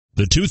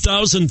The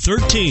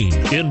 2013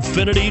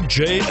 Infiniti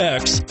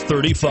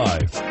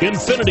JX35.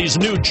 Infiniti's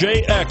new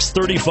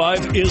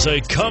JX35 is a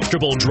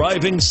comfortable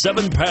driving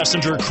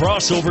 7-passenger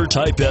crossover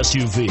type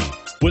SUV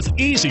with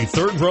easy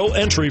third-row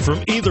entry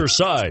from either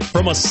side.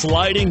 From a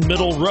sliding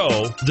middle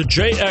row, the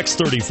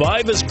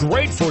JX35 is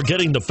great for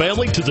getting the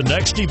family to the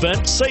next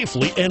event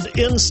safely and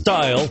in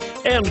style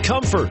and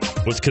comfort.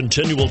 With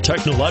continual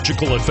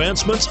technological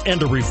advancements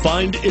and a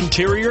refined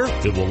interior,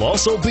 it will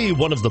also be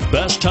one of the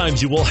best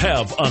times you will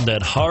have on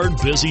that hard,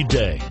 busy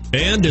day.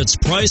 And it's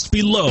priced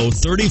below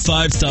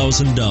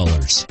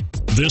 $35,000.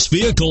 This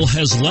vehicle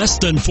has less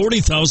than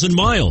 40,000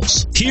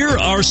 miles. Here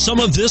are some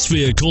of this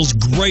vehicle's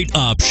great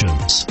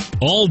options: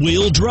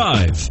 all-wheel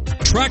drive,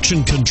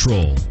 traction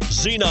control,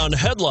 xenon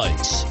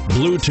headlights,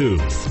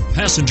 Bluetooth,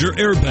 passenger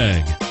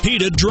airbag,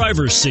 heated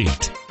driver's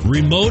seat,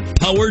 remote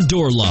power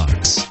door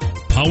locks,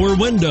 power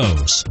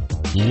windows,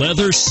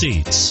 leather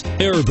seats,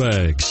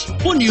 airbags.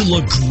 Wouldn't you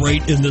look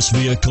great in this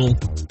vehicle?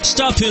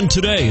 Stop in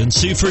today and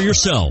see for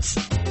yourself.